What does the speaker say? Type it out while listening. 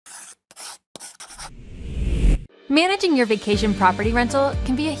Managing your vacation property rental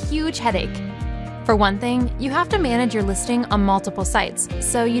can be a huge headache. For one thing, you have to manage your listing on multiple sites,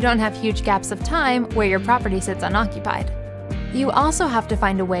 so you don't have huge gaps of time where your property sits unoccupied. You also have to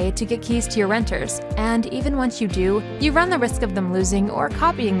find a way to get keys to your renters, and even once you do, you run the risk of them losing or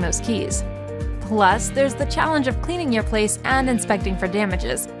copying those keys. Plus, there's the challenge of cleaning your place and inspecting for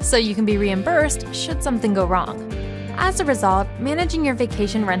damages, so you can be reimbursed should something go wrong. As a result, managing your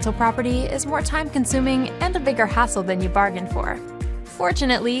vacation rental property is more time-consuming and a bigger hassle than you bargained for.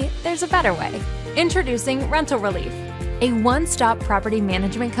 Fortunately, there's a better way. Introducing Rental Relief, a one-stop property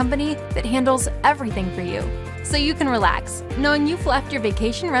management company that handles everything for you, so you can relax, knowing you've left your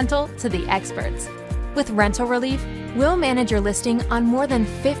vacation rental to the experts. With Rental Relief, we'll manage your listing on more than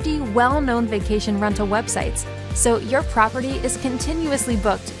 50 well-known vacation rental websites, so your property is continuously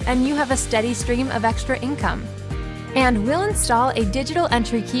booked and you have a steady stream of extra income. And we'll install a digital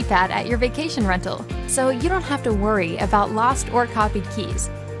entry keypad at your vacation rental, so you don't have to worry about lost or copied keys.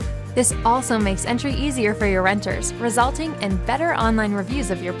 This also makes entry easier for your renters, resulting in better online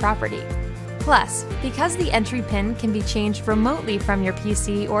reviews of your property. Plus, because the entry PIN can be changed remotely from your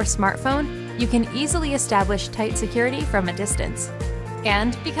PC or smartphone, you can easily establish tight security from a distance.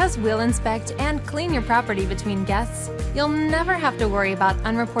 And because we'll inspect and clean your property between guests, you'll never have to worry about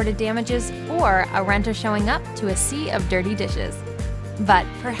unreported damages or a renter showing up to a sea of dirty dishes. But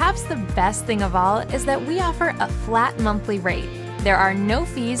perhaps the best thing of all is that we offer a flat monthly rate. There are no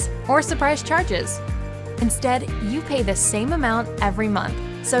fees or surprise charges. Instead, you pay the same amount every month,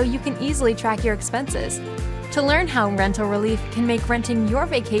 so you can easily track your expenses. To learn how Rental Relief can make renting your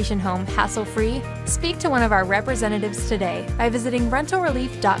vacation home hassle-free, speak to one of our representatives today by visiting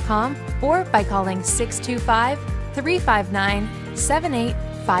rentalrelief.com or by calling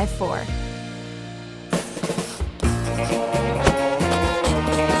 625-359-7854.